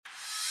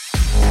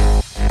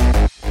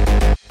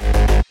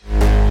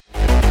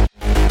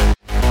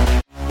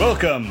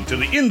Welcome to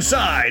the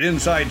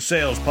Inside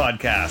Sales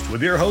Podcast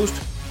with your host,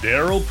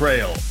 Daryl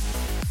Praill.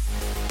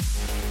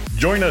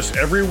 Join us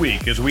every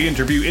week as we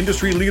interview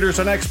industry leaders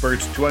and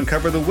experts to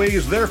uncover the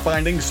ways they're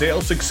finding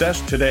sales success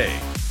today.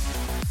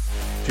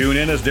 Tune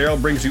in as Daryl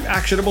brings you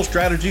actionable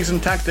strategies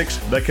and tactics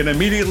that can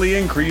immediately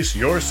increase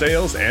your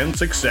sales and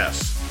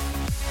success.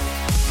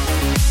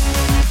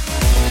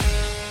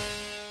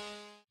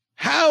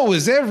 How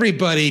is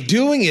everybody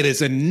doing? It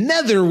is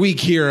another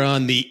week here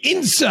on the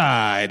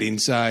Inside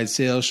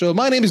Sales Show.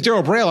 My name is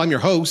Daryl Praill. I'm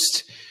your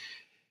host.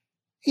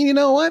 And you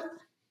know what?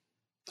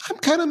 I'm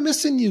kind of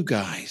missing you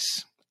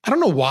guys. I don't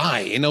know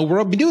why.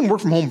 We've been doing work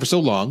from home for so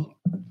long,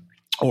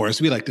 or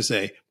as we like to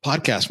say,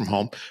 podcast from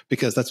home,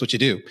 because that's what you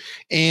do.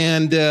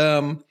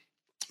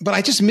 But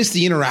I just miss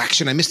the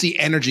interaction. I miss the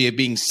energy of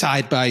being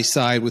side by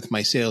side with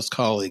my sales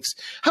colleagues.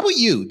 How about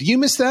you? Do you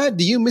miss that?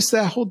 Do you miss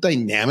that whole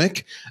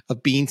dynamic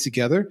of being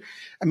together?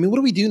 I mean, what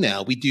do we do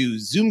now? We do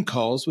Zoom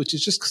calls, which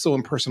is just so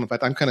impersonal. In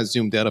fact, I'm kind of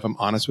zoomed out if I'm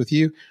honest with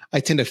you.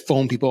 I tend to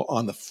phone people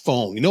on the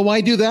phone. You know why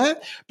I do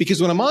that?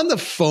 Because when I'm on the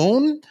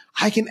phone,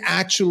 I can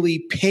actually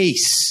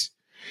pace.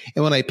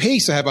 And when I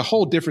pace, I have a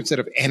whole different set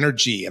of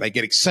energy, and I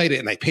get excited,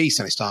 and I pace,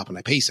 and I stop, and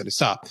I pace, and I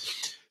stop.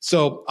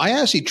 So I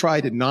actually try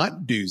to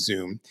not do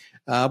Zoom.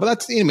 But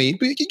that's, but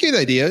you get the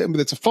idea.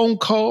 It's a phone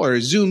call or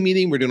a Zoom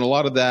meeting. We're doing a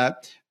lot of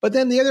that. But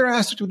then the other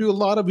aspect we do a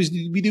lot of is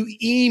we do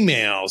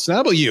emails. Now,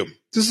 how about you?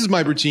 This is my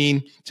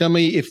routine. Tell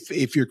me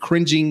if you're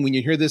cringing when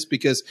you hear this,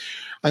 because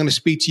I'm going to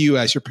speak to you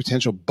as your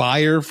potential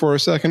buyer for a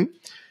second.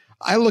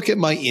 I look at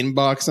my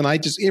inbox, and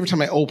every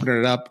time I open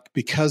it up,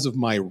 because of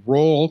my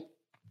role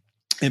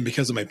and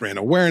because of my brand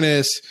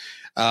awareness,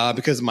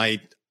 because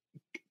my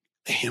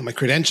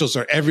credentials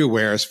are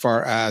everywhere as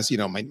far as,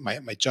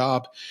 my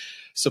job.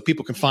 So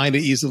people can find it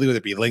easily, whether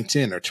it be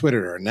LinkedIn or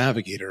Twitter or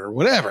Navigator or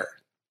whatever.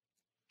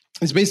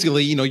 It's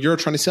basically, you're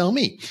trying to sell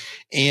me,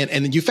 and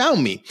then you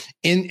found me,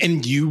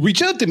 and you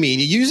reach out to me,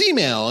 and you use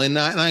email, and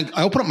I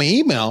open up my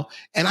email,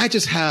 and I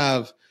just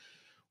have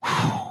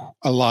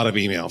a lot of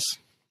emails.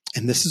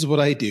 And this is what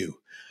I do.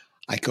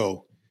 I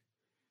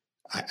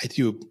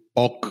do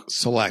bulk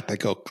select. I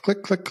go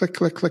click, click, click,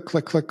 click, click,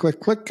 click, click, click,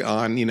 click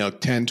on,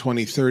 10,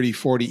 20, 30,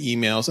 40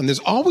 emails. And there's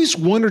always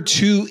one or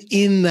two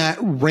in that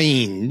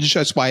range.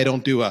 That's why I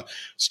don't do a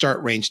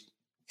start range,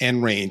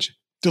 end range,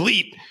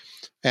 delete.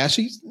 I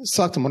actually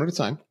select them one at a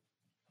time.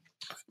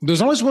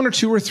 There's always one or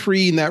two or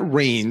three in that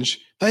range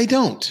that I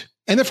don't.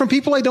 And they're from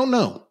people I don't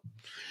know.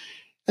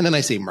 And then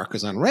I say mark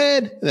as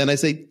unread. And then I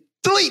say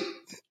delete.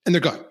 And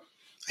they're gone.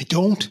 I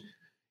don't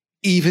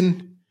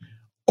even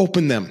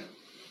open them.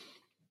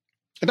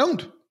 I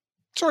don't.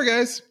 Sorry,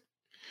 guys.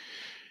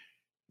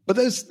 But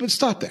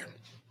stop there.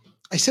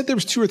 I said there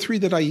was two or three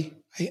that I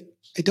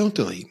don't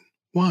delete.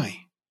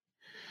 Why?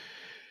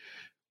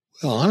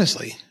 Well,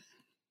 honestly,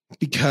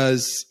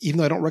 because even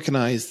though I don't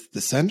recognize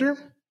the sender,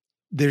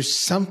 there's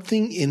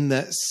something in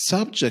that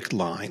subject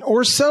line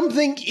or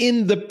something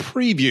in the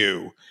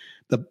preview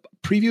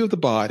of the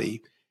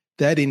body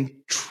that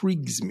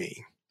intrigues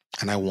me,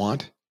 and I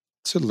want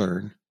to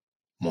learn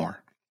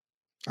more.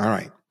 All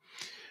right.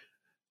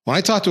 When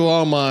I talk to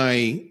all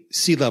my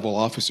C-level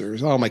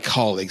officers, all my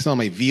colleagues, all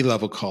my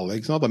V-level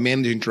colleagues, all the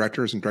managing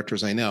directors and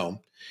directors I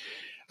know,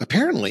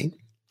 apparently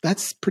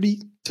that's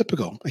pretty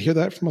typical. I hear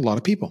that from a lot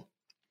of people.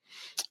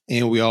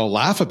 And we all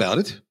laugh about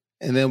it,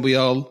 and then we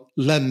all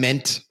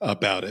lament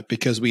about it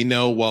because we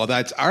know, while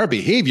that's our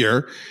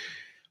behavior,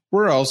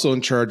 we're also in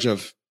charge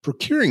of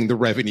procuring the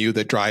revenue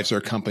that drives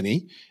our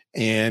company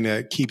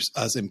and keeps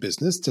us in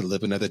business to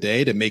live another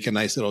day, to make a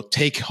nice little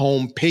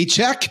take-home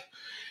paycheck,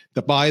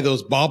 to buy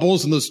those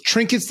baubles and those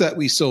trinkets that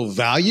we so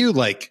value,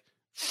 like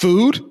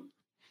food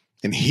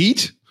and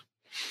heat,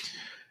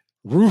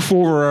 roof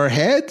over our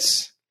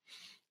heads,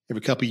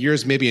 every couple of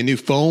years, maybe a new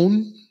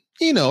phone,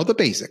 the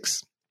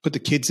basics. Put the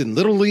kids in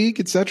Little League,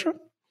 etc.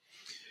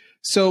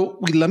 So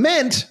we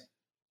lament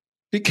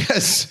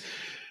because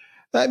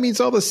that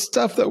means all the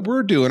stuff that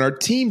we're doing, our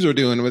teams are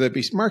doing, whether it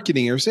be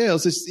marketing or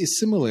sales, is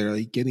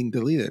similarly getting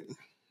deleted.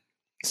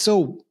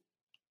 So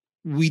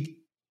we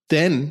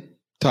then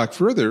talk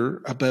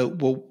further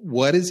about, well,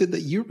 what is it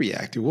that you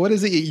react to? What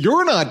is it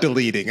you're not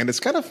deleting? And it's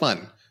kind of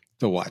fun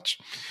to watch.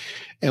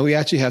 And we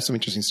actually have some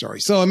interesting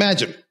stories. So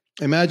imagine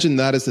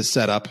that is the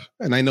setup.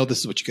 And I know this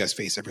is what you guys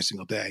face every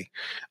single day.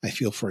 I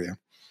feel for you.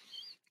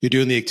 You're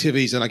doing the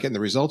activities and not getting the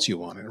results you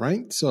wanted,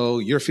 right? So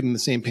you're feeling the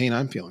same pain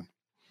I'm feeling.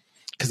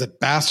 Because the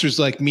bastards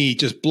like me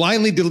just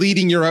blindly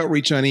deleting your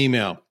outreach on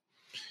email.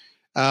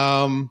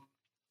 So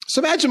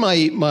imagine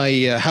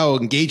my how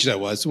engaged I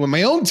was when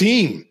my own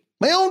team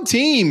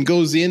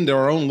goes into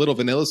our own little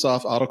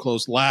VanillaSoft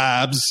AutoClose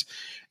labs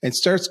and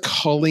starts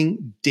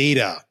calling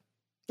data.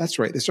 That's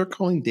right. They start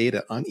calling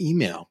data on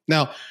email.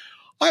 Now,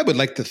 I would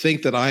like to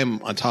think that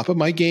I'm on top of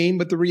my game,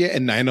 but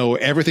and I know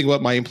everything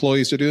what my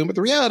employees are doing. But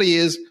the reality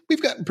is we've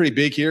gotten pretty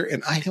big here,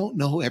 and I don't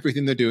know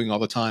everything they're doing all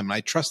the time. And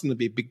I trust them to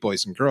be big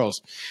boys and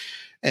girls,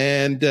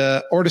 and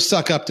or to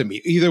suck up to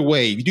me. Either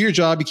way, you do your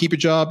job, you keep your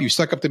job. You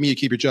suck up to me, you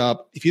keep your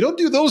job. If you don't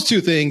do those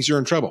two things, you're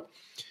in trouble.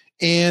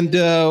 And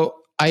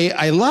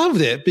I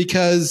loved it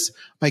because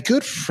my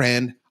good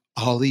friend,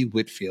 Ollie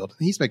Whitfield,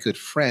 he's my good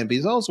friend, but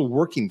he's also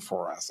working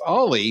for us.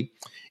 Ollie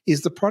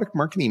is the product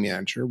marketing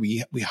manager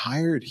we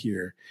hired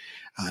here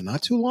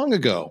not too long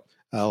ago,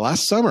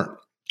 last summer,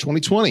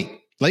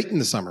 2020, late in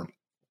the summer,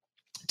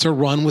 to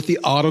run with the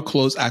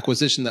AutoClose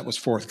acquisition that was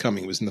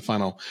forthcoming. It was in the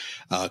final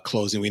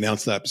closing. We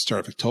announced that at the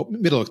start of October,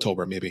 middle of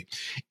October, maybe.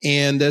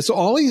 And so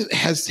Ollie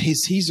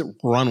he's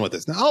run with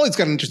this. Now, Ollie's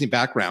got an interesting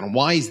background.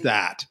 Why is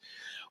that?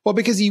 Well,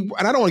 because and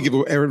I don't want to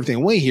give everything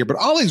away here, but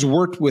Ollie's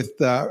worked with,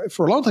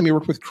 for a long time, he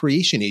worked with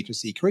Creation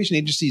Agency. Creation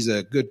Agency is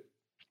a good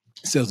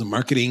sales and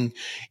marketing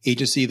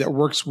agency that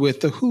works with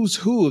the who's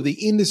who of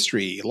the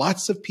industry.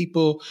 Lots of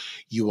people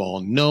you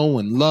all know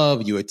and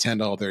love. You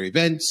attend all their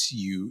events.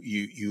 You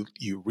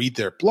read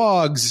their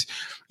blogs.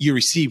 You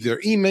receive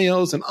their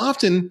emails. And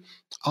often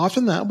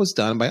that was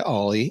done by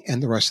Ollie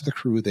and the rest of the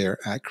crew there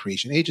at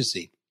Creation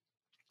Agency.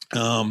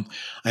 I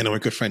know my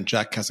good friend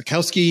Jack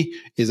Kazakowski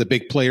is a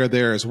big player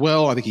there as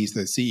well. I think he's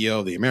the CEO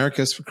of the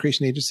Americas for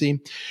Creation Agency.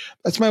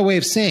 That's my way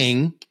of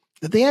saying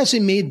that they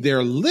actually made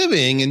their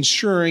living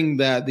ensuring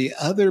that the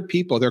other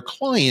people, their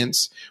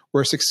clients,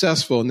 were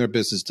successful in their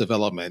business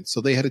development.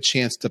 So they had a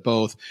chance to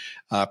both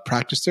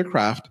practice their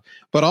craft,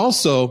 but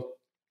also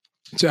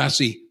to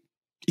actually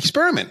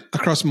experiment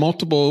across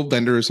multiple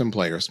vendors and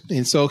players.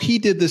 And so he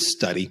did this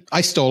study.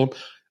 I stole him.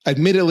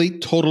 Admittedly,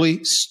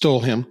 totally stole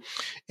him.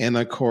 And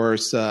of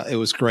course, it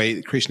was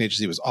great. Creation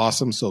Agency was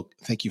awesome. So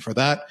thank you for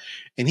that.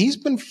 And he's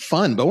been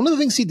fun. But one of the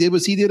things he did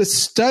was he did a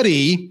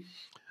study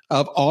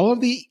of all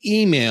of the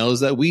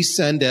emails that we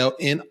send out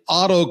in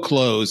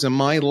AutoClose. And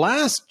my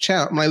last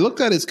chat, when I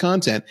looked at his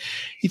content,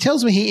 he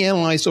tells me he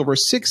analyzed over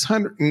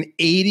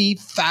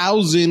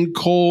 680,000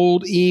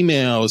 cold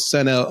emails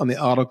sent out on the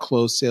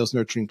AutoClose sales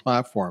nurturing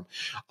platform,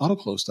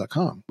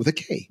 autoclose.com with a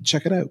K.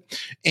 Check it out.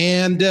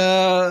 And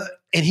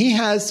he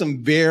has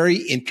some very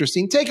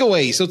interesting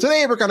takeaways. So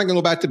today we're kind of going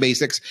to go back to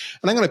basics,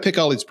 and I'm going to pick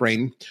Ollie's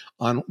brain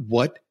on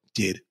what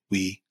did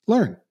we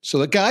learn so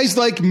that guys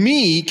like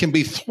me can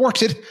be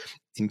thwarted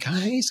and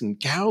guys and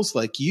gals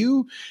like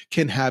you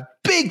can have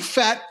big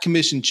fat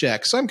commission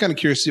checks. So I'm kind of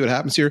curious to see what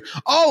happens here.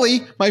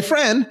 Ollie, my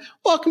friend,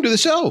 welcome to the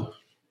show.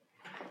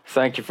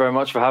 Thank you very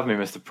much for having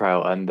me, Mr.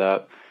 Prowl. And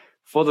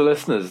for the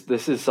listeners,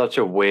 this is such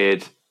a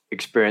weird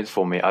experience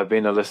for me. I've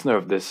been a listener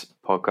of this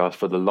podcast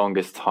for the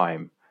longest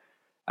time.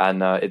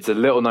 And it's a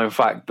little known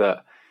fact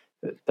that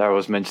Daryl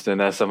was mentioning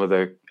there some of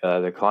the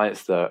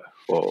clients that,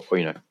 or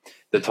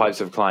the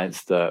types of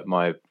clients that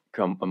my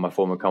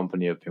former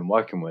company have been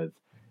working with.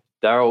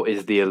 Daryl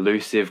is the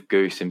elusive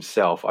goose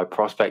himself. I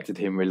prospected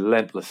him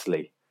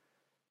relentlessly.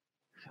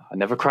 I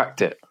never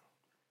cracked it.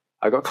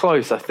 I got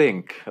close, I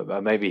think.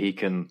 Maybe he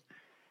can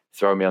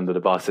throw me under the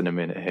bus in a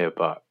minute here,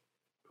 but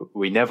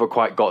we never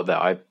quite got there.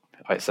 I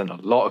sent a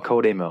lot of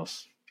cold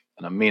emails,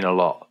 and I mean a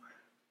lot.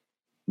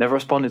 Never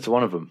responded to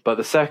one of them. But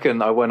the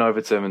second I went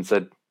over to him and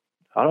said,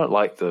 I don't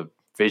like the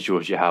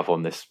visuals you have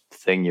on this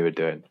thing you were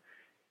doing,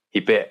 he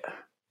bit.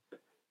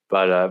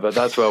 But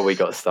that's where we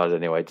got started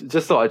anyway.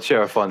 Just thought I'd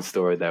share a fun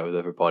story there with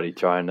everybody,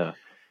 trying to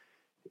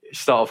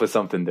start off with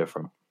something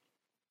different.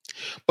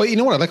 But you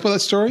know what I like about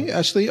that story,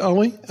 actually,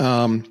 Ollie,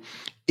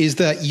 is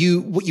that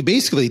what you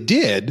basically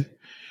did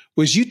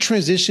was you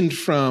transitioned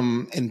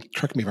from, and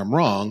correct me if I'm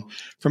wrong,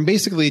 from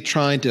basically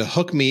trying to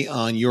hook me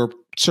on your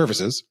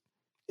services,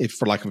 if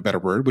for lack of a better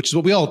word, which is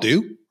what we all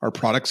do, our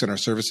products and our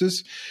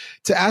services,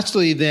 to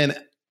actually then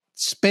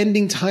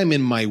spending time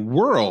in my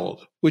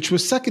world, which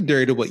was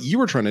secondary to what you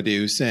were trying to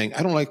do, saying,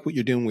 I don't like what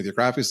you're doing with your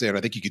graphics there, and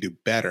I think you could do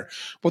better.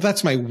 Well,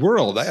 that's my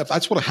world.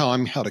 That's how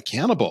I'm held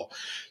accountable.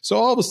 So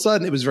all of a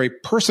sudden, it was very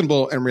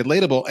personable and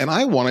relatable, and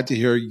I wanted to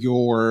hear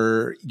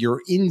your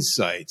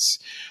insights.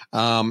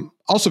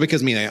 Also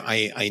because,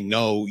 I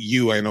know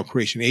you, I know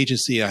Creation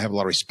Agency, I have a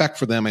lot of respect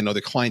for them. I know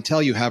the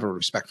clientele, you have a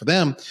respect for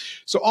them.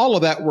 So all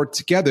of that worked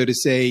together to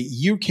say,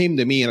 you came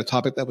to me on a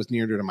topic that was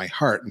near to my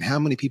heart. And how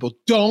many people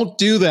don't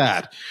do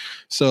that?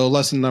 So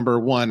lesson number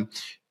one,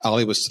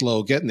 Ollie was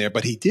slow getting there,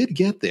 but he did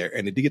get there,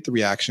 and he did get the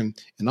reaction.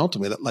 And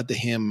ultimately that led to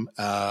him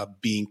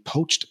being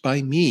poached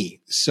by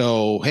me.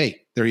 So,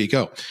 hey, there you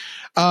go.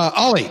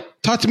 Ollie,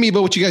 talk to me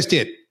about what you guys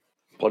did.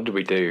 What did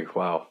we do?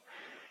 Wow.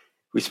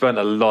 We spent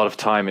a lot of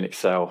time in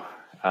Excel,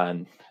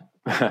 and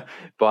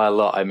by a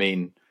lot, I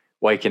mean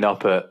waking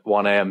up at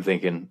 1 a.m.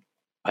 thinking,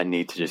 I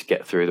need to just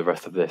get through the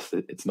rest of this.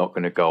 It's not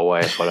going to go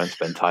away if I don't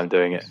spend time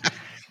doing it.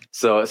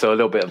 So a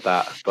little bit of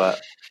that.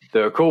 But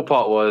the cool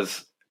part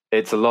was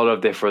it's a lot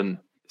of different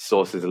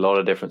sources, a lot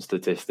of different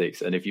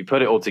statistics. And if you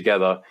put it all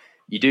together,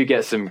 you do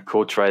get some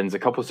cool trends, a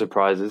couple of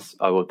surprises,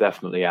 I will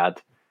definitely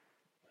add.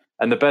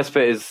 And the best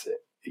bit is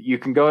you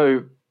can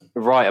go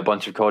write a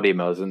bunch of cold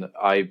emails, and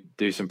I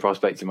do some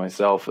prospecting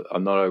myself.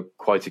 I'm not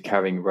quite a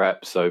carrying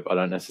rep, so I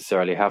don't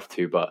necessarily have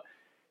to, but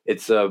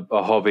it's a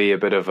hobby, a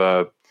bit of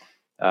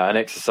an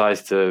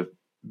exercise to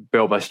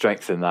build my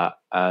strength in that.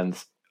 And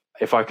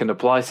if I can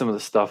apply some of the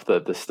stuff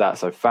that the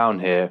stats I've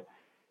found here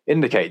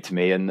indicate to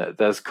me, and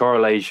there's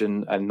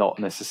correlation and not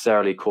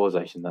necessarily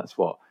causation, that's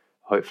what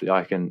hopefully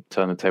I can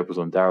turn the tables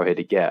on Daryl here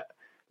to get.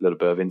 little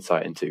bit of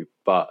insight into.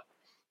 But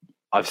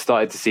I've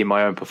started to see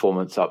my own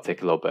performance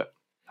uptick a little bit.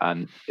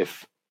 And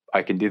if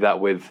I can do that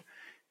with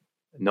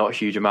not a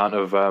huge amount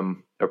of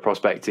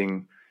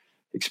prospecting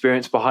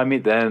experience behind me,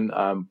 then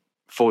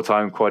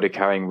full-time quota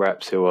carrying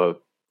reps who are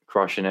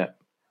crushing it,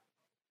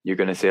 you're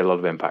going to see a lot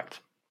of impact.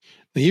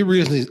 Now, you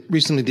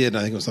recently did,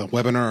 I think it was a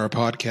webinar or a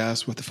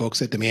podcast with the folks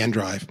at Demand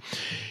Drive,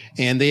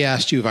 and they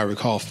asked you, if I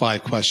recall,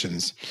 5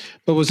 questions.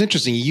 But what's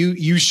interesting,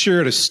 you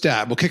shared a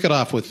stat. We'll kick it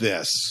off with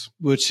this,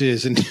 which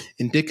is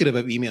indicative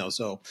of email.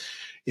 So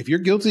if you're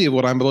guilty of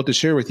what I'm about to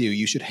share with you,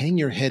 you should hang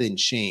your head in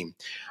shame.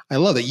 I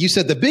love it. You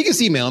said the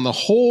biggest email in the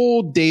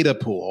whole data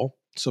pool,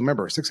 so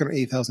remember,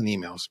 680,000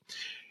 emails,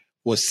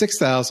 was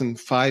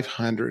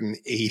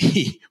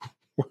 6,580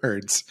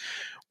 words.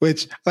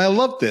 Which I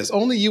love this.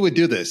 Only you would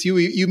do this.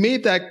 You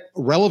made that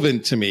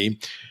relevant to me.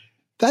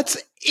 That's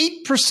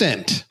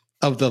 8%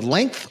 of the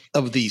length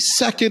of the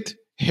second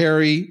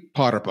Harry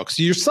Potter book.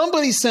 So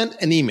somebody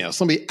sent an email.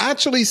 Somebody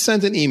actually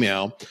sent an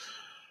email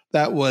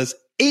that was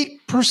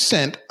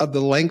 8% of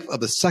the length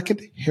of the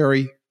second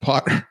Harry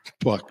Potter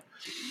book.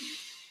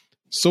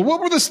 So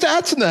what were the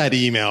stats in that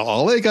email?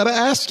 Ollie, I got to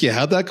ask you,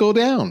 how'd that go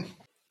down?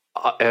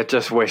 I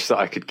just wish that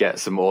I could get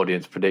some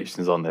audience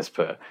predictions on this,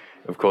 but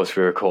of course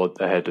we record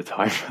ahead of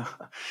time.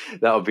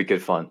 That would be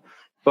good fun.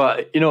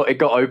 But, it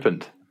got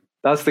opened.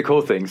 That's the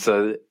cool thing.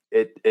 So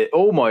it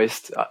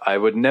almost, I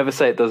would never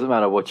say it doesn't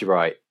matter what you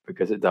write,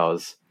 because it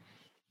does.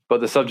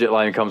 But the subject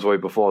line comes way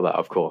before that,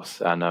 of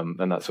course. And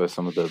that's where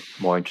some of the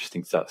more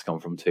interesting stats come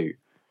from too.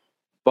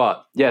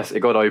 But yes, it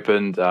got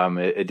opened.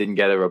 It didn't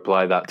get a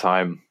reply that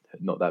time.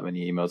 Not that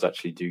many emails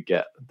actually do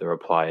get the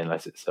reply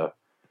unless it's out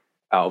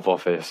of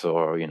office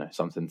or,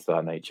 something to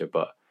that nature.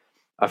 But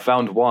I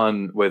found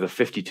one with a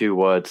 52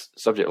 words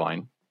subject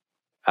line,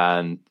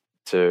 and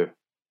to,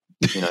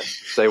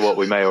 say what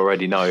we may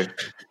already know,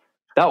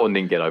 that one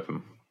didn't get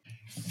open.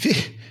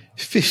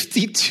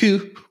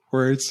 52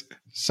 words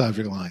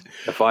subject line.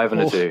 A 5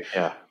 and a 2.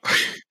 Yeah.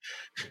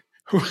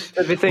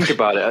 If you think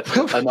about it,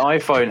 an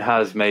iPhone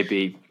has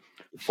maybe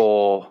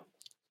 4,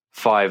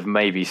 5,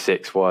 maybe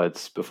 6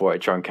 words before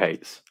it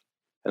truncates.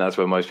 And that's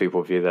where most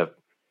people view their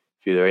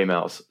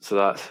emails. So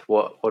that's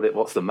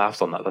what's the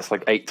maths on that? That's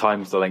like 8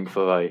 times the length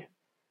of a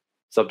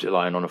subject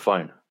line on a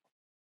phone.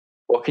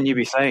 What can you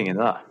be saying in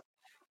that?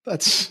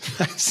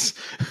 That's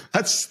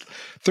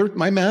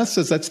my math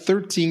says that's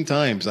 13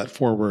 times that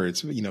 4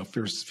 words,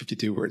 first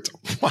 52 words.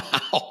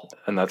 Wow.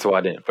 And that's why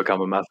I didn't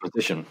become a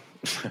mathematician.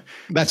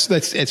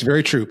 It's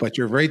very true, but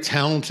you're a very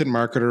talented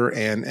marketer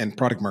and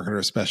product marketer,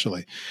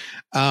 especially,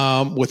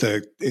 with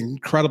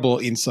incredible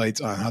insights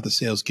on how the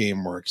sales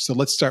game works. So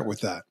let's start with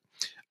that.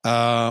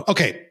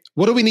 Okay.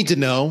 What do we need to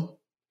know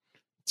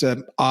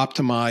to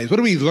optimize? What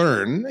do we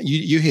learn?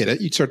 You hit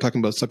it. You start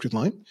talking about subject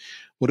line.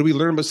 What do we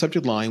learn about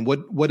subject line?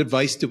 What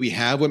advice do we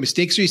have? What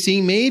mistakes are you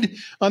seeing made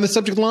on the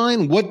subject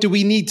line? What do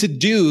we need to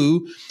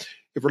do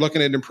if we're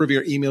looking at improving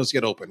our emails to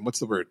get open? What's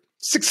the word?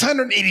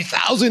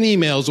 680,000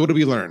 emails. What do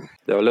we learn?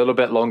 They're a little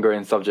bit longer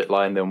in subject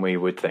line than we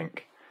would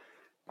think.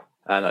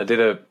 And I did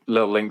a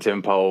little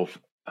LinkedIn poll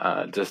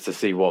just to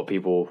see what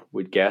people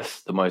would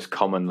guess the most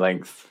common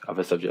length of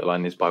a subject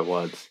line is by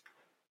words.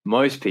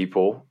 Most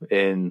people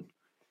in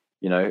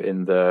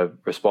the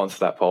response to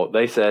that poll,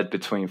 they said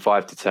between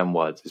 5 to 10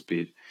 words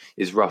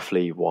is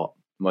roughly what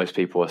most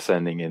people are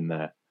sending in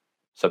their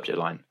subject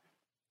line.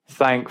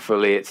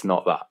 Thankfully, it's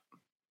not that.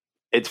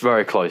 It's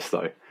very close,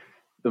 though.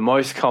 The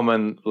most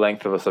common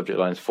length of a subject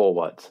line is 4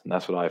 words, and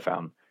that's what I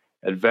found.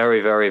 And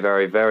very, very,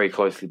 very, very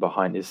closely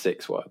behind is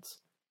 6 words.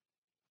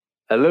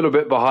 A little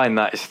bit behind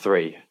that is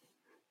 3.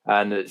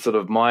 And it's sort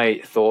of my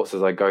thoughts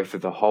as I go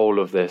through the whole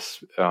of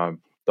this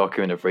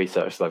document of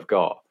research that I've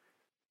got.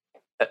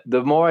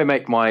 The more I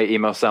make my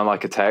email sound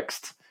like a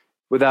text,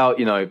 without,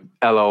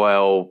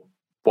 LOL,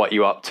 what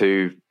you up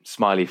to,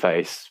 smiley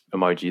face,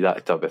 emoji,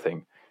 that type of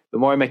thing, the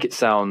more I make it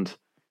sound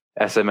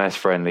SMS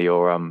friendly,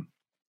 or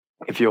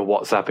if you're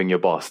WhatsApping your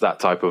boss, that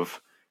type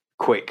of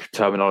quick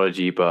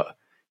terminology, but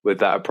with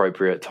that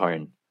appropriate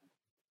tone.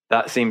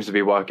 That seems to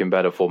be working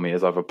better for me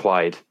as I've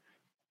applied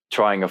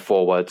trying a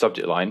 4-word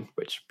subject line,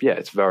 which, yeah,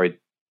 it's very,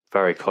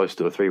 very close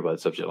to a 3-word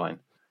subject line.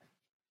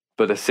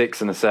 But a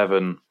 6 and a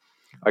 7,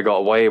 I got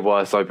a way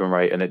worse open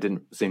rate, and it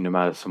didn't seem to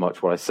matter so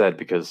much what I said,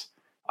 because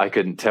I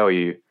couldn't tell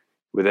you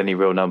with any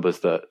real numbers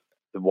that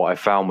what I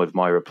found with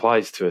my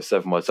replies to a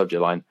 7-word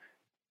subject line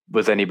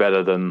was any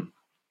better than,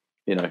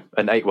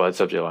 an 8-word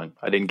subject line.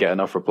 I didn't get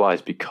enough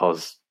replies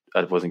because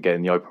I wasn't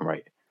getting the open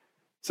rate.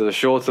 So the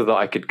shorter that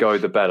I could go,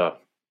 the better.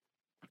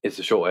 It's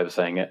the short way of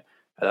saying it.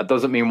 And that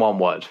doesn't mean 1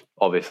 word,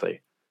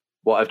 obviously.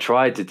 What I've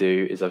tried to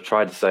do is I've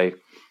tried to say,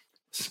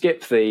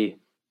 skip the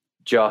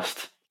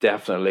just,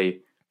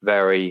 definitely,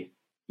 very,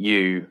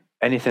 you,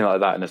 anything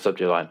like that in a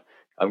subject line.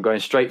 I'm going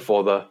straight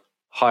for the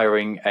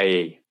hiring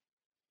AE,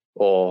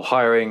 or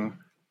hiring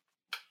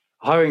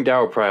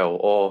Daryl Prale,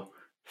 or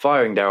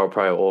firing Daryl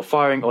Prale, or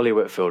firing Ollie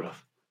Whitfield,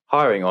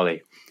 hiring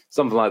Ollie,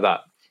 something like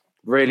that.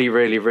 Really,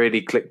 really,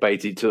 really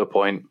clickbaity to the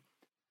point.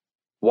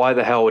 Why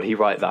the hell would he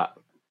write that?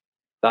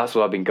 That's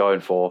what I've been going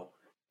for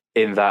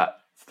in that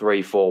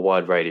 3-4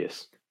 word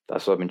radius.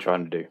 That's what I've been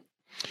trying to do.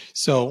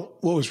 So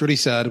what was really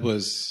sad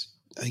was,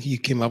 I think you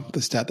came up with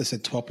a stat that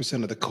said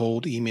 12% of the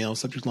cold email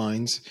subject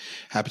lines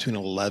have between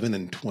 11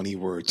 and 20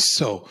 words.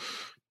 So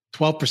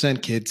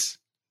 12% kids,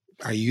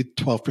 are you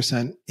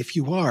 12%? If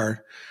you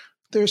are,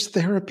 there's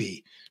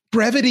therapy.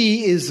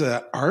 Brevity is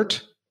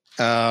art.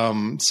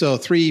 So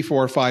 3,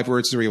 4, 5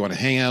 words is where you want to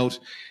hang out.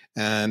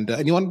 And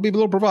you want to be a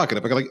little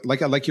provocative.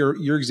 Like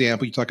your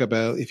example, you talk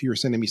about if you were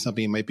sending me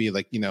something, it might be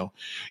like,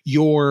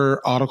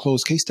 your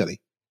auto-close case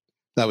study.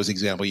 That was the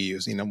example you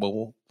used.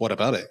 Well, what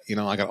about it? I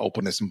got to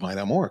open this and find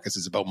out more because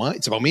it's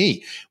about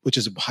me, which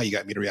is how you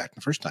got me to react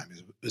the first time.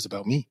 It was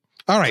about me.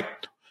 All right.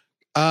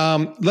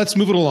 Let's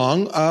move it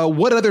along.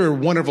 What other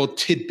wonderful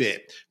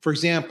tidbit? For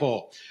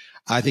example,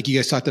 I think you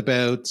guys talked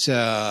about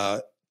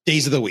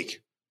days of the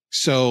week.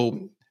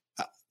 So,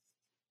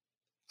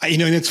 and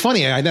it's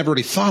funny, I never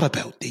really thought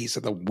about days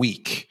of the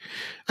week.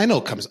 I know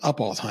it comes up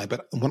all the time,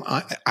 but when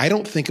I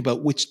don't think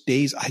about which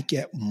days I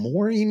get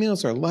more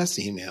emails or less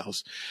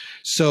emails.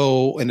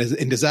 So, and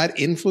does that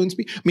influence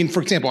me? I mean,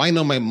 for example, I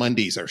know my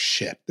Mondays are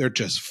shit. They're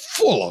just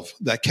full of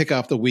that kick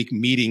off the week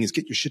meetings,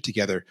 get your shit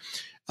together.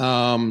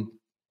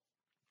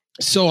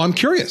 So I'm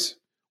curious.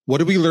 What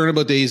do we learn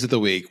about days of the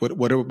week?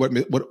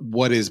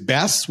 What is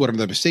best? What are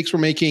the mistakes we're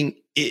making?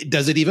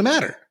 Does it even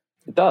matter?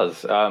 It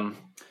does.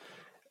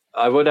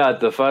 I would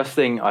add the first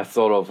thing I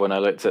thought of when I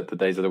looked at the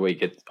days of the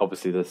week, it's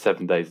obviously the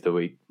 7 days of the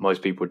week.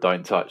 Most people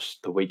don't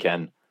touch the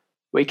weekend.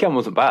 Weekend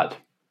wasn't bad.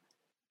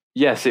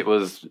 Yes, it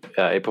was.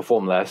 It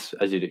performed less,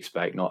 as you'd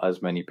expect. Not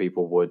as many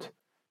people would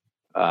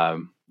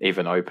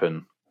even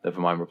open,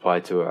 never mind reply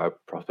to a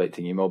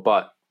prospecting email.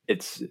 But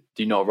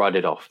do not write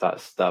it off.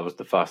 That was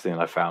the first thing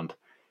that I found.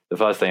 The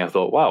first thing I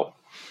thought, wow,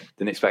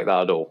 didn't expect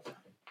that at all.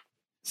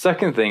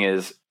 Second thing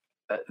is,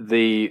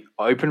 the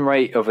open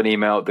rate of an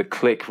email, the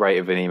click rate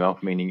of an email,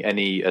 meaning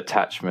any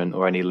attachment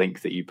or any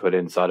link that you put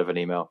inside of an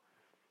email,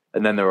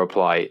 and then the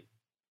reply,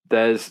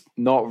 there's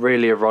not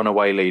really a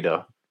runaway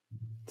leader.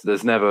 So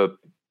there's never,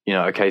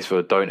 a case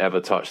for don't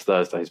ever touch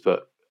Thursdays,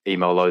 but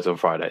email loads on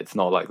Friday. It's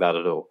not like that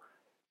at all.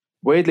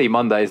 Weirdly,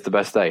 Monday is the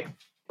best day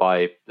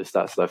by the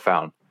stats that I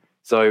found.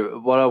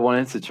 So what I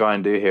wanted to try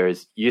and do here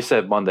is, you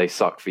said Monday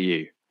sucked for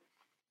you.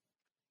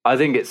 I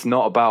think it's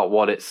not about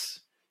what it's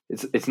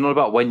not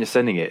about when you're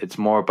sending it. It's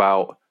more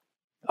about,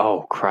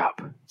 oh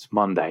crap, it's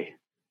Monday.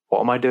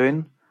 What am I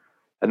doing?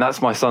 And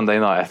that's my Sunday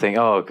night. I think,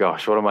 oh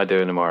gosh, what am I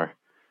doing tomorrow?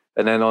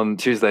 And then on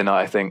Tuesday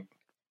night, I think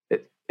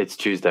it's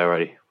Tuesday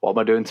already. What am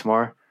I doing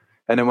tomorrow?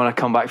 And then when I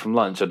come back from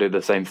lunch, I do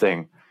the same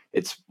thing.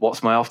 It's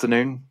what's my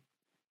afternoon?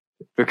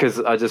 Because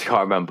I just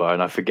can't remember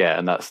and I forget.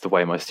 And that's the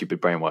way my stupid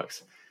brain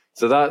works.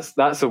 So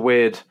that's a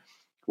weird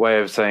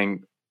way of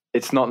saying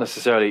it's not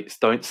necessarily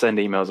don't send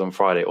emails on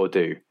Friday or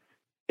do.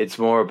 It's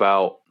more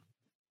about,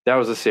 there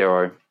was a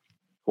CRO. I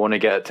want to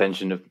get his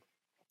attention. I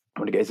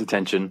want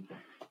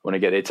to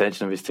get the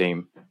attention of his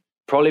team.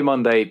 Probably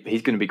Monday,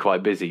 he's going to be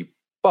quite busy,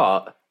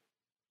 but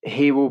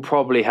he will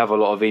probably have a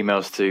lot of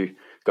emails to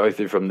go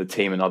through from the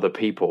team and other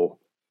people.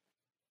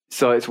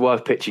 So it's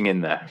worth pitching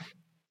in there.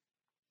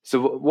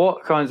 So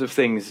what kinds of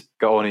things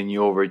go on in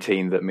your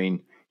routine that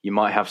mean you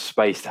might have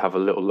space to have a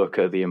little look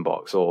at the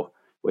inbox, or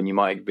when you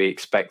might be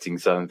expecting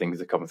certain things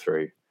to come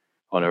through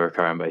on a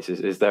recurring basis?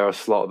 Is there a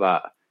slot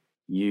that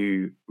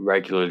you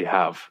regularly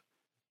have?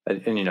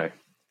 And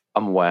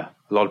I'm aware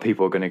a lot of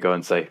people are going to go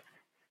and say,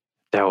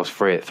 Daryl's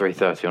free at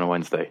 3:30 on a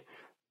Wednesday.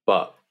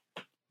 But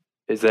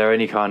is there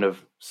any kind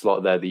of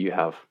slot there that you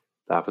have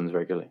that happens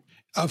regularly?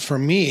 For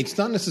me, it's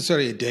not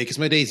necessarily a day because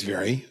my days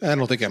vary. I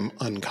don't think I'm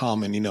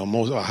uncommon.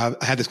 I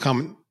had this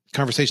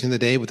conversation the other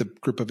day with a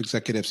group of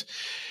executives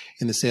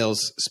in the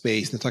sales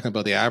space, and they're talking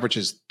about the average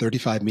is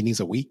 35 meetings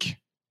a week.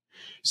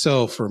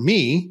 So for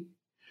me,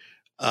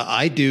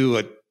 I do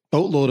a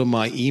boatload of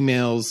my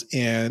emails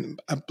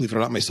and, believe it or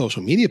not, my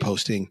social media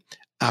posting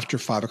after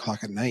 5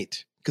 o'clock at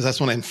night, because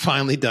that's when I'm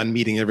finally done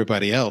meeting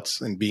everybody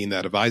else and being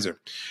that advisor.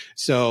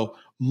 So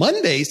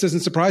Mondays doesn't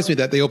surprise me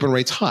that the open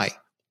rate's high.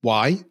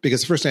 Why?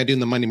 Because the first thing I do in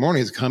the Monday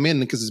morning is come in,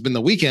 because it's been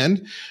the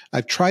weekend.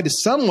 I've tried to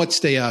somewhat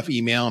stay off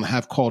email and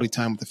have quality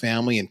time with the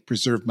family and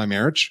preserve my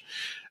marriage.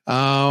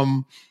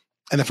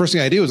 And the first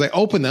thing I do is I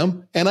open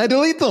them and I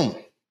delete them.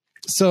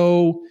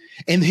 So,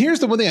 and here's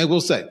the one thing I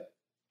will say.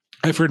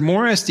 I've heard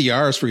more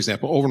SDRs, for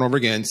example, over and over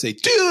again say,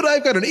 dude,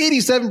 I've got an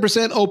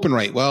 87% open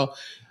rate. Well,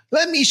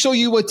 let me show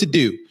you what to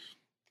do.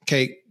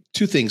 Okay,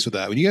 2 things with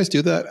that. When you guys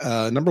do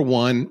that, number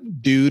 1,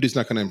 dude is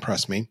not going to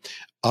impress me,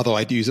 although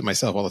I do use it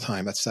myself all the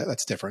time.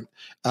 That's different.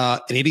 An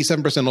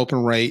 87%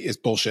 open rate is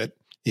bullshit.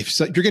 If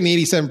you're getting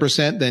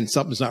 87%, then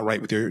something's not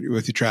right with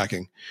your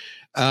tracking.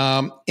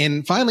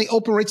 And finally,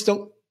 open rates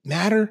don't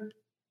matter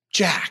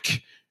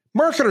jack.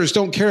 Marketers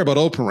don't care about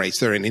open rates.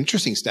 They're an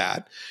interesting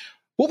stat.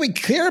 What we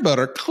care about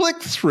are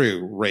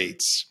click-through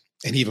rates,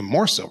 and even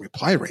more so,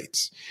 reply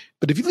rates.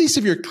 But at least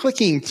if you're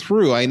clicking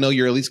through, I know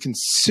you're at least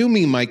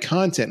consuming my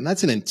content, and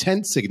that's an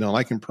intent signal.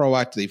 I can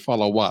proactively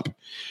follow up.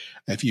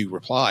 If you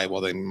reply, well,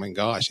 then, my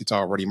gosh, it's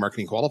already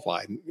marketing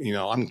qualified.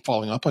 I'm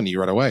following up on you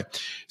right away.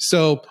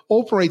 So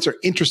open rates are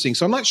interesting.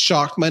 So I'm not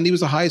shocked Monday was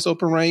the highest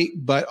open rate,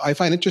 but I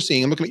find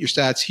interesting. I'm looking at your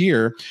stats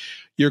here.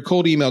 Your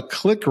cold email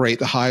click rate,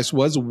 the highest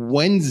was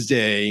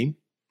Wednesday,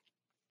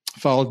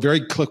 followed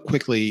very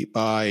quickly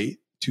by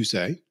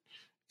Tuesday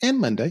and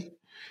Monday.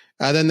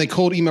 Then the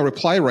cold email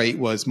reply rate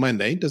was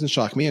Monday. Doesn't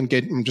shock me. I'm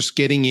just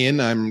getting in.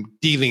 I'm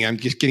dealing. I'm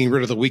just getting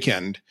rid of the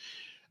weekend.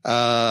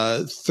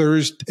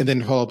 Thursday, and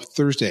then follow up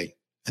Thursday,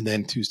 and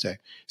then Tuesday.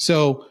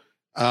 So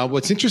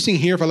what's interesting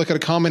here, if I look at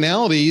the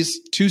commonalities,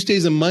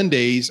 Tuesdays and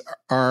Mondays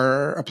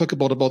are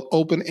applicable to both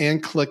open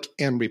and click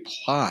and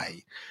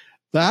reply.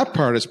 That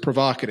part is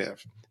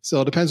provocative.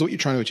 So it depends what you're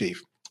trying to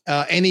achieve.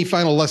 Any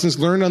final lessons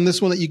learned on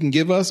this one that you can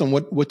give us on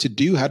what to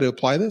do, how to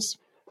apply this?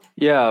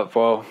 Yeah,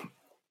 well,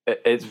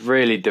 it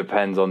really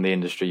depends on the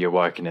industry you're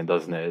working in,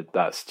 doesn't it?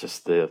 That's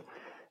just the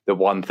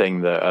one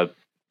thing that a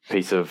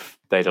piece of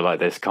data like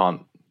this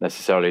can't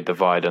necessarily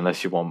divide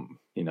unless you want,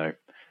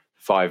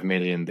 5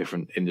 million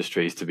different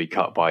industries to be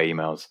cut by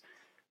emails.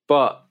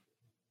 But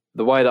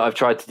the way that I've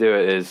tried to do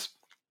it is,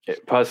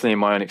 personally in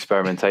my own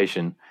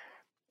experimentation,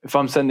 if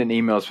I'm sending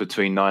emails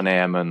between 9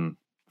 a.m. and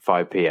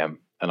 5 p.m.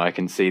 and I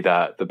can see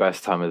that the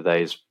best time of the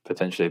day is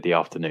potentially the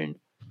afternoon,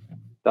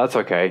 that's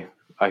okay.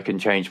 I can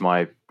change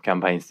my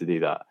campaigns to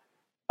do that.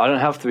 I don't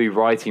have to be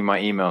writing my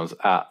emails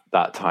at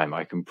that time.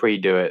 I can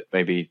pre-do it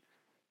maybe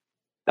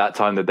that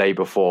time the day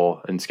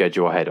before and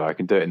schedule ahead, or I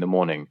can do it in the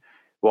morning.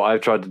 What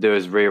I've tried to do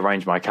is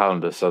rearrange my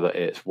calendar so that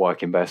it's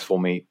working best for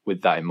me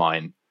with that in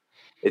mind.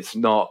 It's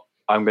not,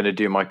 I'm going to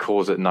do my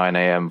calls at 9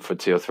 a.m. for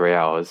 2 or 3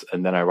 hours,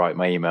 and then I write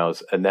my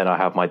emails, and then I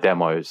have my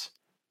demos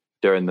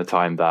during the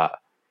time that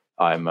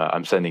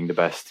I'm sending the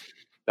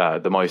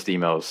most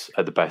emails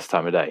at the best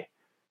time of day.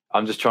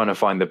 I'm just trying to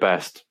find the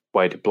best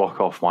way to block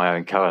off my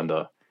own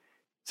calendar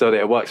so that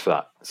it works for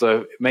that.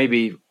 So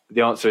maybe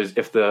the answer is,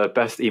 if the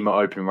best email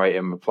open rate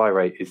and reply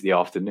rate is the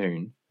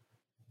afternoon,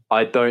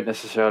 I don't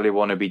necessarily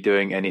want to be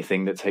doing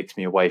anything that takes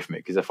me away from it.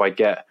 Because if I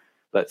get,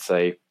 let's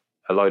say,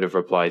 a load of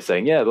replies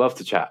saying, yeah, I'd love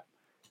to chat,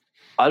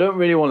 I don't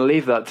really want to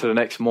leave that to the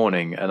next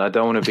morning. And I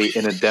don't want to be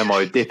in a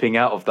demo, dipping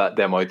out of that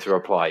demo to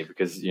reply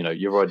because,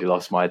 you've already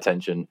lost my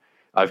attention.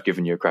 I've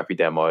given you a crappy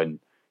demo and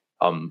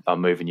I'm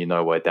moving you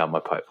nowhere down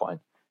my pipeline.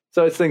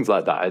 So it's things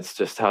like that. It's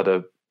just how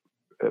to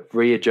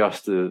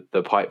readjust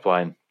the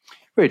pipeline,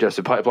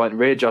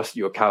 readjust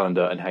your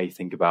calendar and how you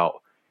think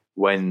about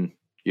when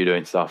you're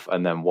doing stuff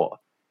and then what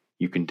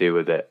you can do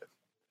with it,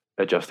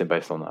 adjusting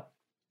based on that.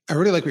 I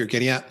really like what you're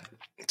getting at.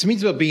 To me,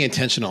 it's about being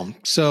intentional.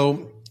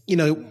 So,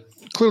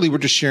 clearly we're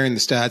just sharing the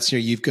stats here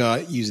you've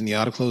got using the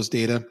AutoClose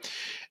data.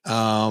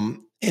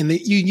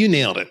 You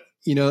nailed it.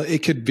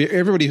 It could be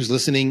everybody who's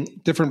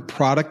listening, different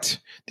product,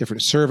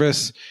 different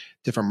service,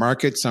 different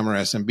markets. Some are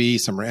SMB,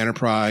 some are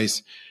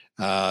enterprise,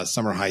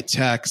 some are high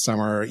tech, some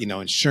are,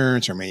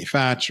 insurance or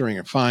manufacturing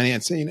or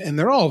finance, and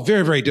they're all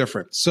very, very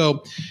different.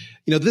 So,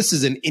 this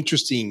is an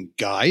interesting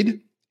guide.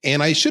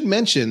 And I should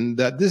mention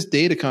that this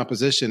data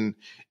composition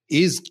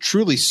is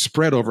truly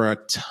spread over a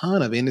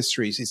ton of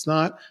industries. It's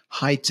not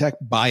high tech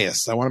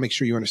bias. I want to make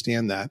sure you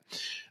understand that.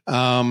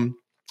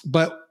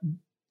 But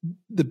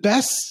the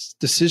best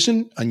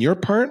decision on your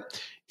part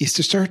is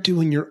to start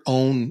doing your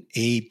own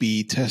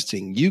A/B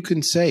testing. You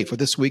can say, for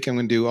this week, I'm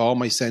going to do all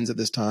my sends at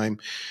this time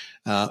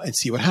and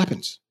see what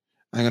happens.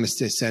 I'm going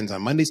to send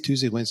on Mondays,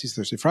 Tuesdays, Wednesdays,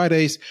 Thursdays,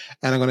 Fridays,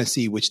 and I'm going to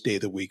see which day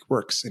of the week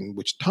works and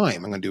which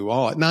time. I'm going to do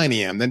all at 9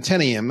 a.m., then 10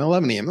 a.m.,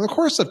 11 a.m. In the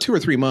course of 2 or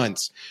 3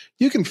 months,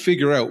 you can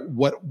figure out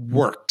what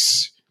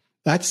works.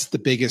 That's the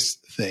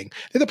biggest thing.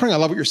 The other point, I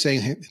love what you're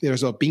saying there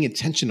is about being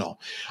intentional.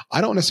 I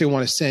don't necessarily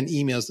want to send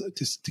emails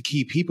to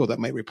key people that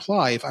might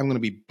reply if I'm going to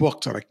be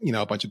booked on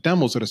a bunch of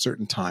demos at a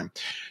certain time.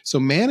 So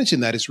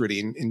managing that is really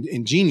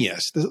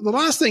ingenious. The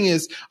last thing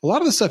is, a lot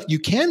of the stuff you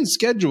can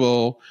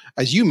schedule,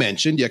 as you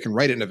mentioned. You can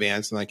write it in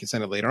advance and I can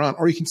send it later on,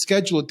 or you can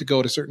schedule it to go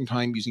at a certain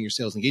time using your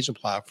sales engagement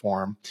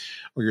platform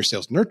or your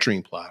sales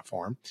nurturing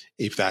platform,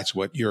 if that's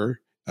what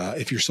you're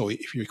if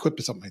you're equipped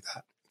with something like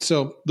that.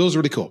 So those are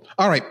really cool.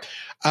 All right.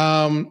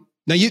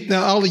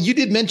 Now, Ollie, you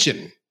did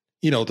mention,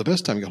 the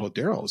best time to get hold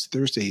of Daryl is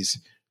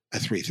Thursdays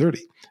at 3:30.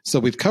 So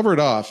we've covered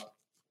off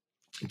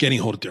getting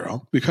hold of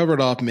Daryl. We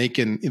covered off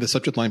making the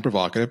subject line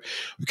provocative.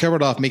 We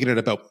covered off making it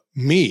about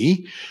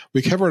me.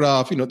 We covered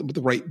off, what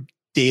the right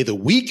day of the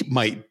week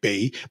might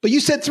be. But you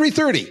said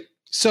 3:30.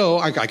 So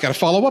I got to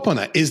follow up on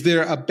that. Is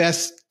there a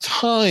best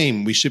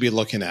time we should be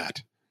looking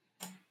at?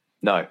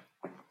 No,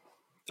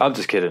 I'm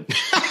just kidding.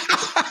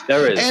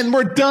 There is. And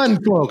we're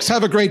done, folks.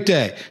 Have a great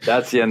day.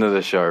 That's the end of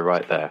the show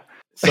right there.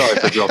 Sorry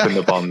for dropping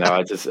the bomb there.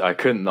 I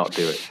couldn't not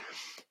do it.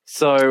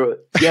 So,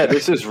 yeah,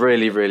 this is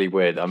really, really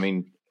weird. I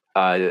mean,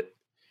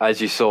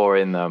 as you saw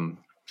in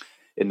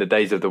the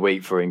days of the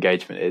week for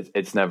engagement,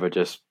 it's never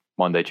just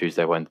Monday,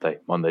 Tuesday, Wednesday,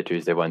 Monday,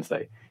 Tuesday,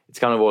 Wednesday. It's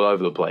kind of all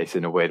over the place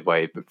in a weird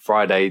way. But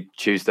Friday,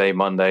 Tuesday,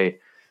 Monday,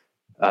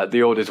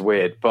 the order's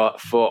weird. But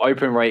for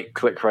open rate,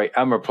 click rate,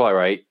 and reply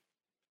rate,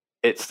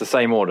 it's the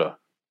same order.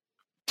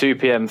 2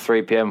 p.m.,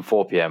 3 p.m.,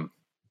 4 p.m.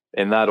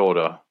 in that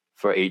order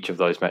for each of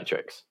those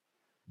metrics.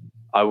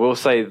 I will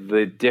say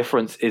the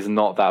difference is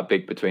not that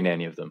big between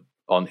any of them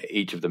on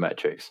each of the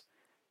metrics.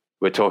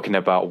 We're talking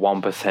about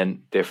 1%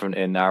 different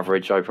in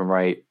average open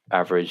rate,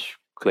 average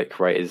click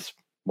rate is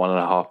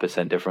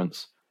 1.5%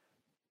 difference,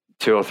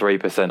 2 or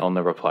 3% on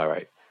the reply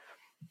rate.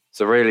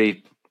 So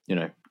really,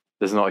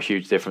 there's not a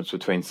huge difference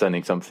between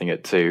sending something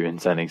at 2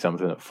 and sending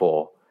something at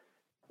 4.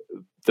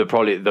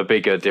 Probably the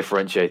bigger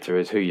differentiator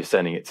is who you're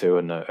sending it to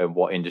and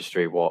what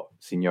industry, what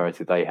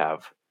seniority they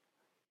have.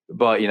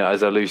 But,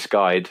 as a loose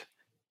guide,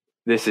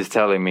 this is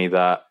telling me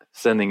that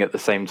sending at the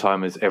same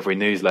time as every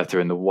newsletter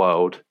in the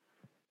world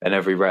and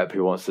every rep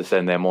who wants to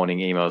send their morning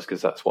emails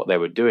because that's what they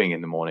were doing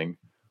in the morning,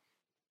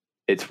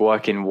 it's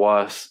working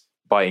worse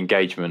by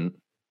engagement.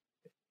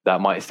 That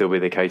might still be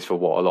the case for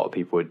what a lot of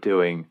people are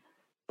doing,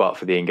 but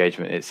for the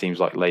engagement, it seems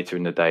like later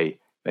in the day,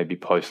 maybe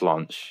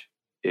post-lunch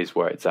is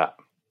where it's at.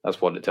 That's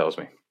what it tells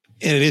me.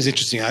 And it is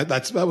interesting.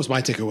 That was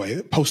my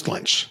takeaway.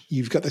 Post-lunch,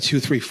 you've got the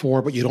 2, 3,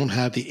 4, but you don't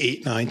have the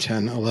 8, 9,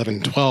 10,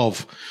 11,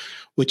 12,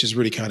 which is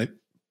really kind of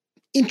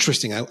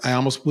interesting. I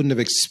almost wouldn't have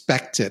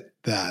expected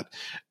that,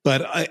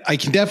 but I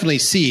can definitely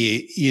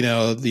see,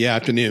 the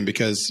afternoon,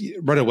 because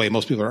right away,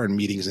 most people are in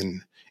meetings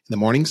in the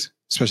mornings,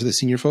 especially the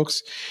senior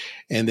folks.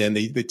 And then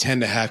they tend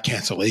to have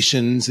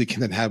cancellations. They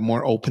can then have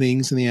more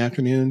openings in the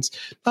afternoons.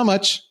 Not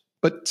much,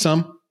 but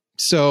some.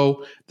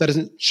 So that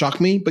doesn't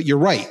shock me, but you're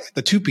right. At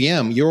the 2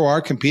 p.m., you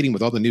are competing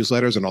with all the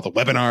newsletters and all the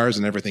webinars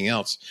and everything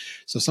else.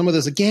 So some of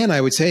this, again,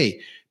 I would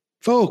say,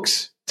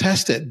 folks,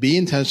 test it, be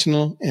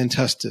intentional and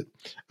test it.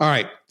 All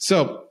right.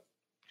 So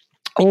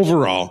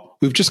overall,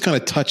 we've just kind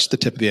of touched the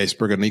tip of the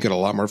iceberg, and you got a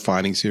lot more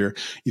findings here.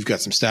 You've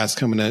got some stats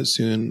coming out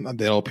soon.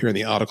 They'll appear on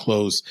the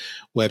AutoClose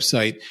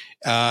website.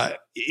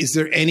 Is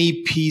there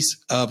any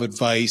piece of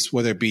advice,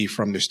 whether it be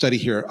from their study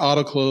here at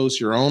AutoClose,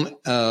 your own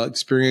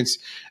experience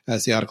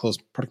as the AutoClose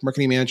product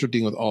marketing manager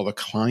dealing with all the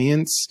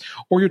clients,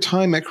 or your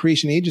time at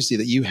Creation Agency,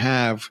 that you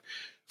have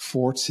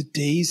for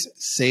today's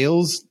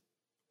sales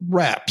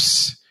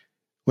reps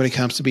when it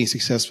comes to being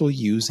successful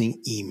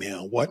using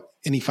email?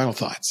 Any final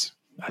thoughts?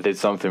 I did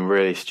something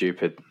really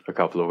stupid a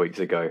couple of weeks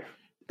ago.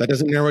 That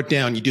doesn't narrow it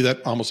down. You do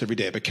that almost every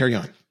day, but carry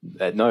on.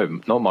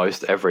 No, not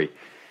most. Every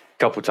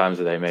couple times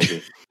a day,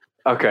 maybe.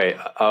 Okay,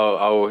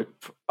 I'll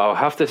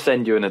have to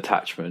send you an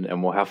attachment,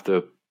 and we'll have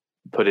to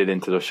put it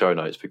into the show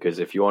notes, because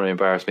if you want to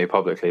embarrass me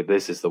publicly,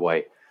 this is the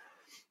way.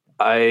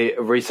 I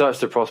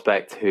researched a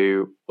prospect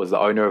who was the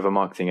owner of a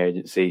marketing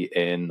agency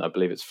in, I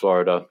believe it's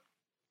Florida,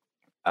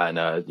 and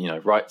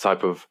right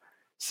type of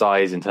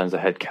size in terms of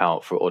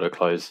headcount for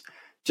AutoClose.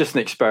 Just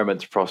an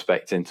experiment to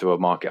prospect into a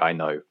market I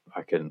know.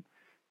 I can,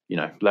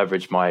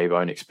 leverage my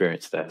own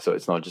experience there. So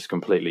it's not just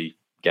completely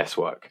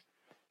guesswork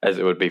as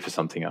it would be for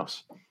something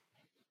else.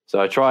 So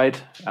I tried,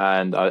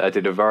 and I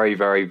did a very,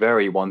 very,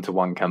 very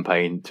one-to-one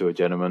campaign to a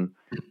gentleman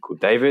called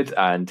David.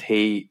 And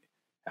we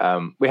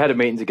had a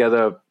meeting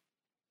together,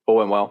 all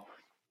went well.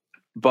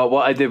 But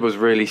what I did was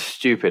really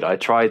stupid. I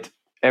tried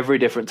every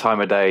different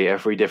time of day,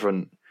 every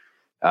different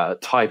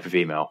type of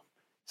email.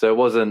 So it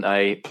wasn't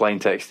a plain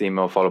text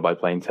email followed by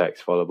plain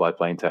text, followed by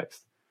plain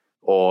text,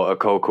 or a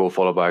cold call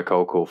followed by a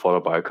cold call,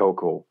 followed by a cold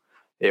call.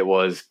 It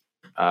was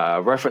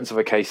a reference of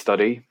a case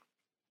study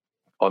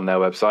on their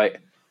website,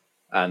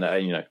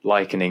 and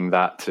likening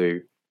that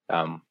to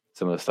some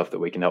of the stuff that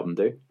we can help them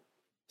do.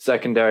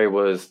 Secondary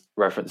was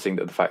referencing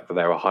the fact that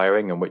they were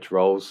hiring and which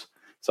roles.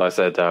 So I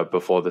said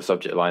before, the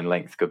subject line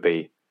length could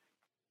be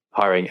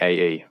hiring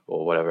AE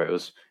or whatever it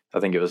was. I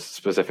think it was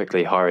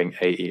specifically hiring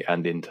AE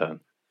and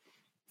intern.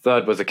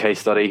 Third was a case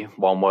study,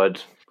 one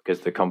word,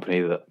 because the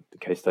company that the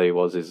case study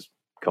was is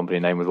company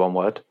name with one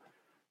word.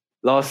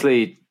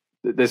 Lastly,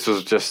 this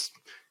was just,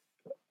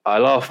 I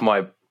laughed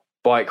my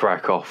bike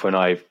rack off when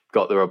I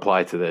got the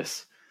reply to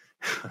this.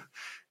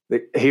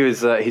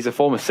 He's a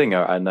former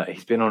singer, and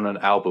he's been on an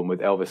album with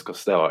Elvis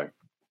Costello.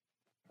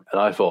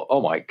 And I thought, oh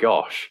my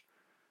gosh,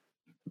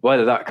 where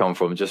did that come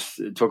from?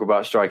 Just talk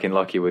about striking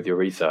lucky with your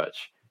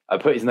research. I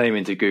put his name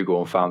into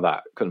Google and found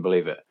that. Couldn't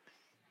believe it.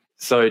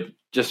 So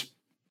just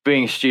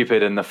being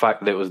stupid, and the fact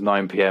that it was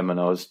 9 p.m. and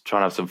I was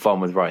trying to have some fun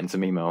with writing some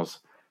emails,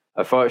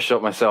 I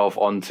photoshopped myself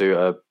onto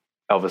a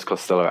Elvis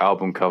Costello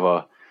album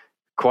cover,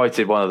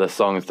 quoted one of the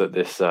songs that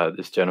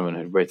this gentleman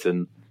had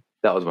written.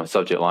 That was my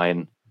subject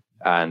line,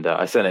 and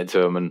I sent it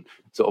to him and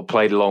sort of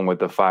played along with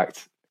the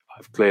fact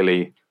I've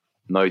clearly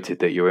noted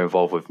that you're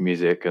involved with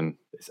music, and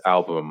this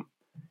album,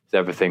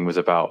 everything was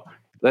about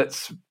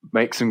let's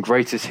make some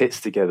greatest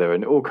hits together,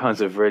 and all kinds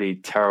of really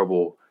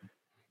terrible,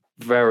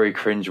 very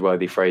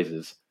cringeworthy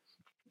phrases.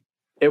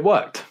 It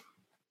worked.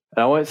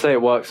 And I won't say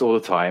it works all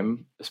the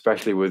time,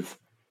 especially with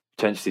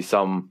potentially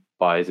some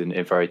buyers in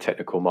very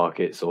technical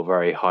markets or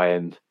very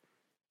high-end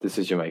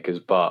decision makers,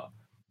 but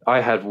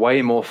I had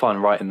way more fun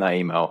writing that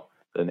email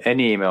than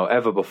any email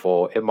ever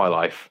before in my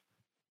life,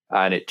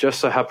 and it just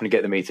so happened to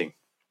get the meeting.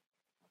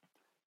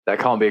 That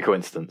can't be a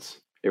coincidence.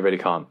 It really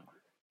can't.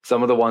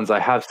 Some of the ones I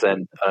have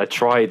sent, I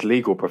tried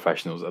legal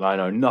professionals, and I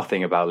know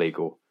nothing about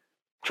legal.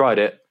 Tried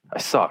it, I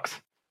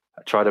sucked.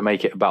 I tried to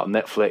make it about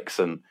Netflix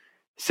and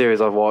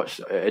series I've watched.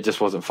 It just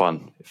wasn't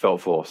fun. It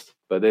felt forced.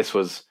 But this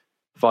was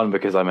fun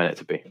because I meant it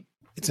to be.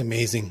 It's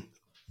amazing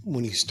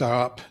when you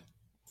stop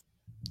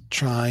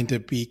trying to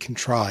be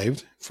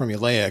contrived,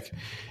 formulaic,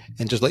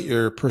 and just let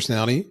your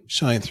personality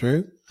shine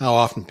through, how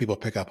often people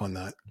pick up on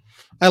that.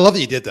 I love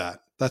that you did that.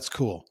 That's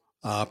cool.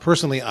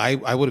 Personally,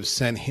 I would have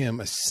sent him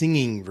a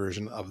singing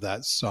version of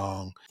that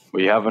song.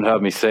 Well, you haven't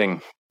heard me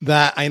sing.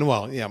 That I know.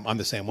 Well, yeah, I'm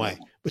the same way.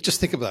 But just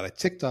think about a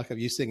TikTok of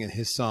you singing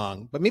his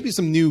song, but maybe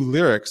some new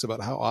lyrics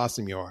about how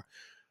awesome you are.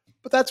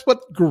 But that's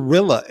what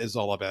Guerrilla is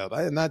all about.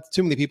 And not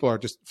too many people are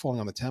just falling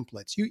on the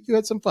templates. You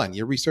had some fun.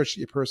 You researched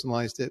it, you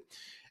personalized it,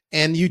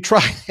 and you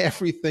tried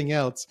everything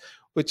else,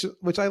 which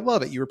I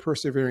love it. You were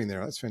persevering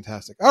there. That's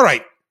fantastic. All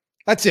right.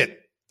 That's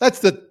it. That's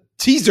the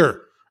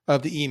teaser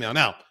of the email.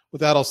 Now,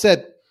 with that all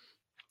said,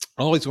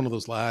 always one of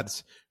those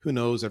lads who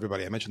knows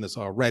everybody. I mentioned this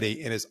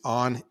already and is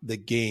on the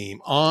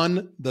game,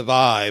 on the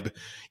vibe,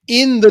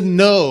 in the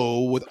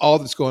know with all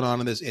that's going on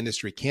in this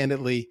industry.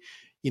 Candidly,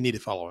 you need to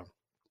follow him.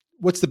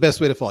 What's the best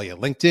way to follow you?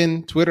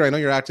 LinkedIn, Twitter? I know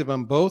you're active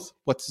on both.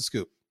 What's the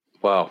scoop?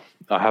 Well,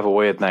 I have a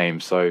weird name.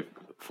 So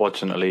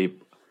fortunately,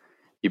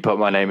 you put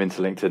my name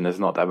into LinkedIn, there's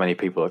not that many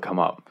people that come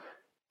up.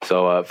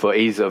 So for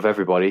ease of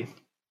everybody,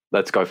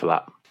 let's go for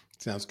that.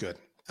 Sounds good.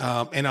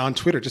 And on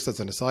Twitter, just as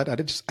an aside, I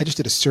just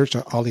did a search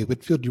on Ollie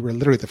Whitfield. You were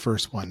literally the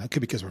first one. That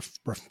could be because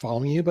we're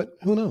following you, but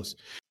who knows?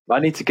 I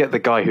need to get the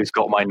guy who's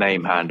got my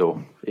name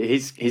handle.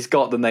 He's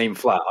got the name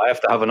flat. I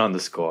have to have an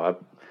underscore.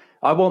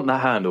 I want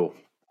that handle.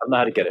 I don't know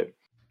how to get it.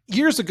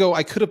 Years ago,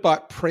 I could have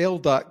bought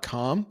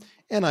Prail.com,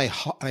 and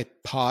I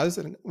paused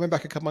and went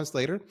back a couple months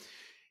later.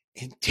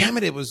 And damn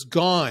it was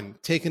gone,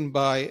 taken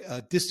by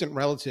a distant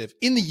relative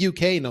in the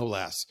UK, no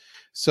less.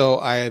 So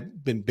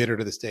I've been bitter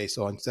to this day.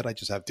 So instead, I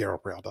just have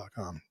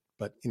DarylPrail.com.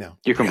 But,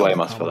 you can blame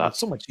us for that. It's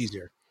so much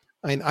easier.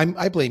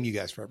 I blame you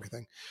guys for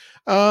everything.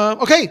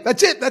 Okay,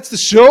 that's it. That's the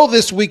show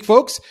this week,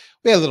 folks.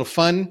 We had a little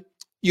fun.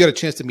 You got a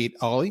chance to meet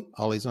Ollie.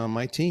 Ollie's on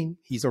my team.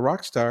 He's a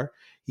rock star.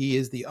 He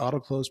is the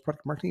AutoClose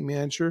product marketing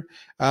manager.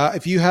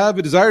 If you have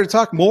a desire to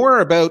talk more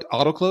about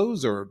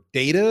AutoClose or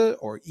data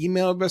or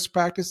email best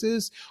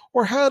practices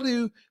or how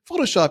to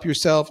Photoshop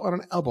yourself on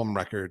an album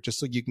record just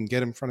so you can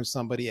get in front of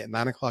somebody at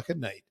 9:00 at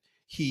night,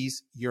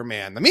 he's your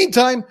man. In the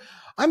meantime,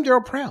 I'm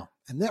Daryl Prowl,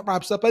 and that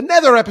wraps up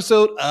another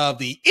episode of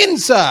the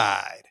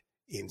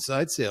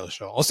Inside Sales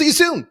Show. I'll see you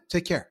soon.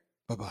 Take care.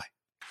 Bye-bye.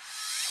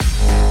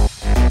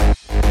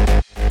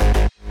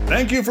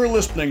 Thank you for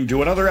listening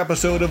to another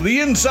episode of the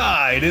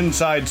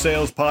Inside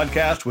Sales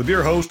Podcast with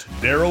your host,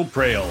 Daryl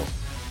Prail.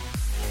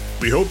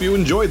 We hope you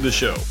enjoyed the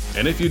show,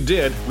 and if you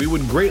did, we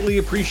would greatly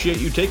appreciate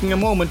you taking a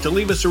moment to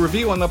leave us a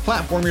review on the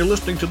platform you're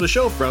listening to the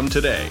show from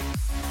today.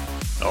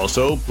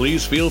 Also,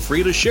 please feel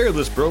free to share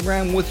this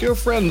program with your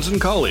friends and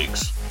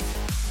colleagues.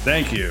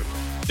 Thank you.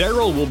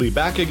 Daryl will be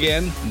back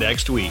again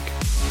next week.